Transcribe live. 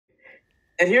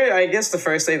And here, I guess the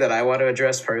first thing that I want to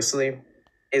address personally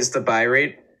is the buy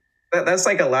rate. That's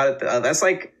like a lot of that's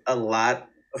like a lot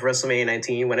of WrestleMania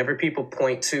 19. Whenever people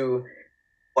point to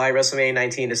why WrestleMania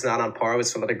 19 is not on par with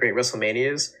some other great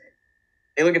WrestleManias,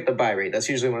 they look at the buy rate. That's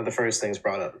usually one of the first things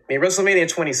brought up. I mean, WrestleMania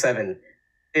 27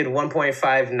 did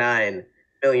 1.59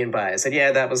 million buys, and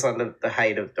yeah, that was on the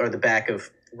height of or the back of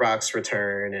Rock's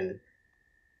return and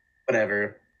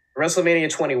whatever. WrestleMania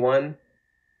 21,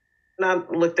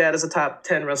 not looked at as a top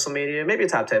 10 WrestleMania, maybe a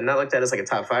top 10, not looked at as like a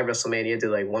top 5 WrestleMania, did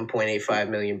like 1.85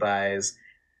 million buys.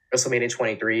 WrestleMania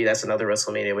 23, that's another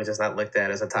WrestleMania which is not looked at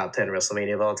as a top 10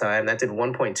 WrestleMania of all time. That did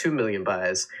 1.2 million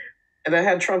buys, and that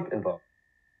had Trump involved.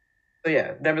 So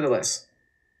yeah, nevertheless,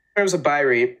 in terms of buy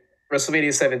rate,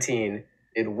 WrestleMania 17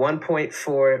 did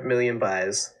 1.4 million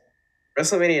buys.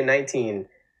 WrestleMania 19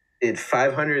 did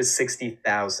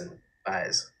 560,000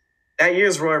 buys. That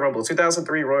year's Royal Rumble,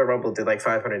 2003 Royal Rumble did like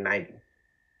 590,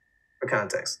 for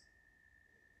context.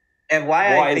 And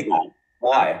why is that?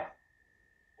 Why?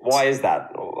 Why is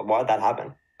that? Why did that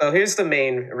happen? So here's the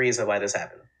main reason why this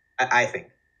happened, I think.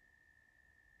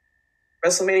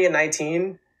 WrestleMania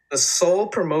 19, the sole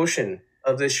promotion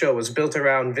of this show was built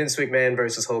around Vince McMahon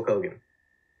versus Hulk Hogan.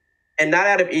 And not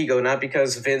out of ego, not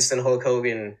because Vince and Hulk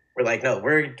Hogan were like, no,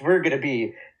 we're going to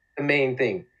be the main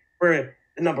thing. We're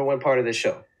the number one part of this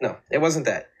show. No, it wasn't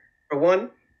that. For one,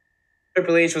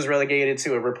 Triple H was relegated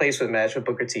to a replacement match with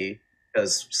Booker T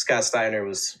because Scott Steiner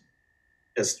was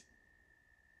just...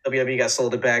 WWE got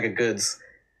sold a bag of goods,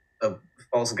 of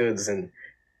false goods, and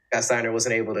Scott Steiner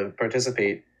wasn't able to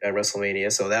participate at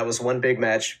WrestleMania, so that was one big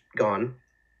match gone.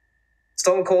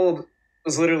 Stone Cold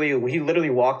was literally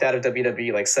walked out of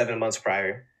WWE like 7 months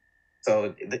prior,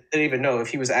 so they didn't even know if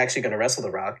he was actually going to wrestle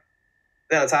The Rock.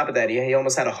 Then on top of that, he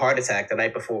almost had a heart attack the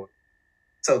night before,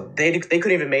 so they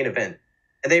couldn't even main event,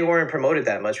 and they weren't promoted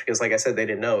that much because, like I said, they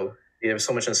didn't know. There was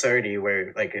so much uncertainty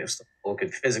where like if Stone Cold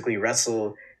could physically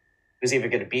wrestle, he was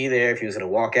even going to be there, if he was going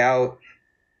to walk out.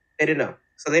 They didn't know.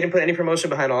 So they didn't put any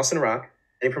promotion behind Austin Rock,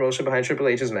 any promotion behind Triple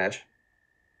H's match.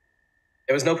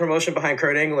 There was no promotion behind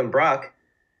Kurt Angle and Brock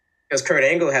because Kurt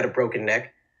Angle had a broken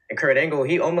neck. And Kurt Angle,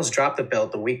 he almost dropped the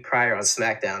belt the week prior on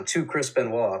SmackDown to Chris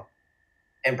Benoit.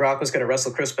 And Brock was going to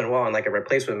wrestle Chris Benoit in like a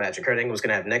replacement match, and Kurt Angle was going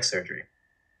to have neck surgery.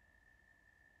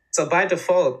 So by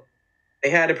default,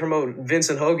 they had to promote Vince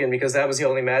and Hogan because that was the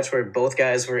only match where both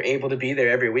guys were able to be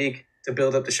there every week to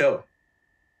build up the show.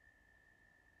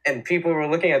 And people were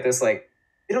looking at this like,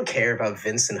 we don't care about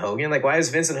Vince and Hogan. Like, why is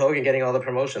Vince and Hogan getting all the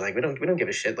promotion? Like, we don't give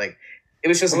a shit. Like, it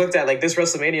was just looked at like this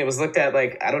WrestleMania was looked at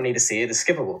like, I don't need to see it. It's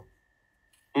skippable.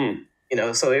 You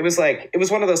know, so it was like, it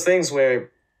was one of those things where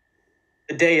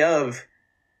the day of,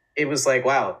 it was like,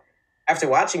 wow. After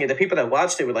watching it, the people that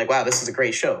watched it were like, wow, this is a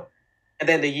great show. And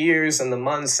then the years and the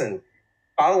months and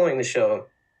following the show,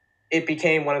 it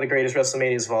became one of the greatest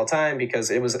WrestleManias of all time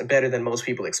because it was better than most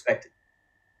people expected.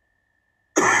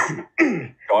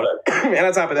 Got it. And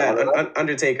on top of that,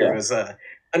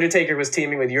 Undertaker was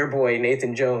teaming with your boy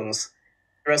Nathan Jones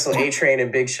to wrestle A-Train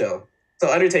and Big Show. So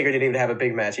Undertaker didn't even have a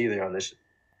big match either on this show.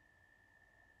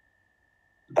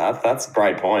 That's a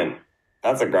great point.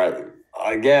 That's a great,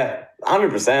 yeah,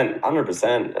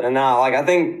 100%. And I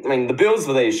think the builds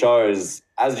for these shows,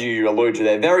 as you allude to,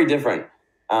 they're very different.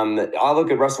 I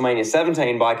look at WrestleMania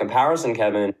 17 by comparison,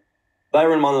 Kevin. They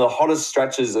were in one of the hottest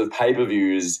stretches of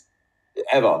pay-per-views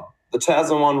ever. The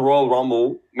 2001 Royal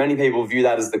Rumble, many people view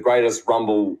that as the greatest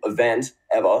Rumble event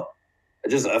ever.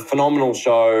 Just a phenomenal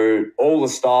show, all the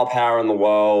star power in the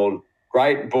world,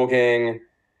 great booking,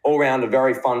 all around a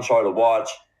very fun show to watch.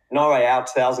 No Way Out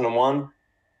 2001,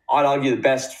 I'd argue the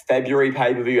best February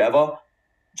pay-per-view ever.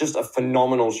 Just a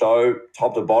phenomenal show,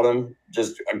 top to bottom.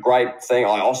 Just a great thing,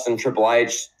 like Austin, Triple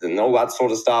H, and all that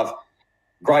sort of stuff.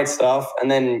 Great stuff. And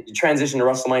then you transition to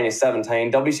WrestleMania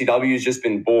 17. WCW's just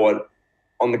been bought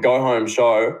on the go-home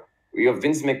show. You got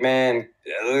Vince McMahon.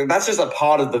 That's just a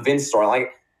part of the Vince story.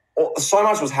 Like, so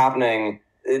much was happening.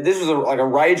 This was like a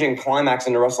raging climax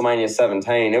into WrestleMania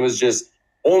 17. It was just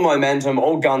all momentum,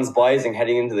 all guns blazing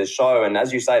heading into this show. And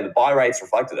as you say, the buy rates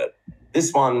reflected it.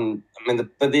 This one,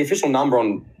 the official number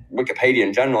on Wikipedia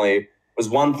and generally was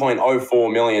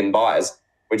 1.04 million buys,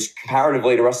 which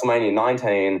comparatively to WrestleMania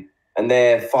 19 and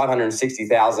their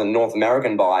 560,000 North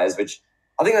American buys, which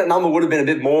I think that number would have been a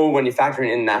bit more when you factor in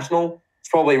international. It's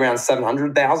probably around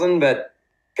 700,000, but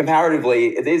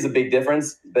comparatively, it is a big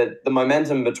difference. But the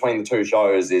momentum between the two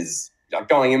shows is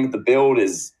going in with the build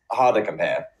is hard to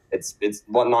compare. It's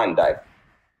night and day.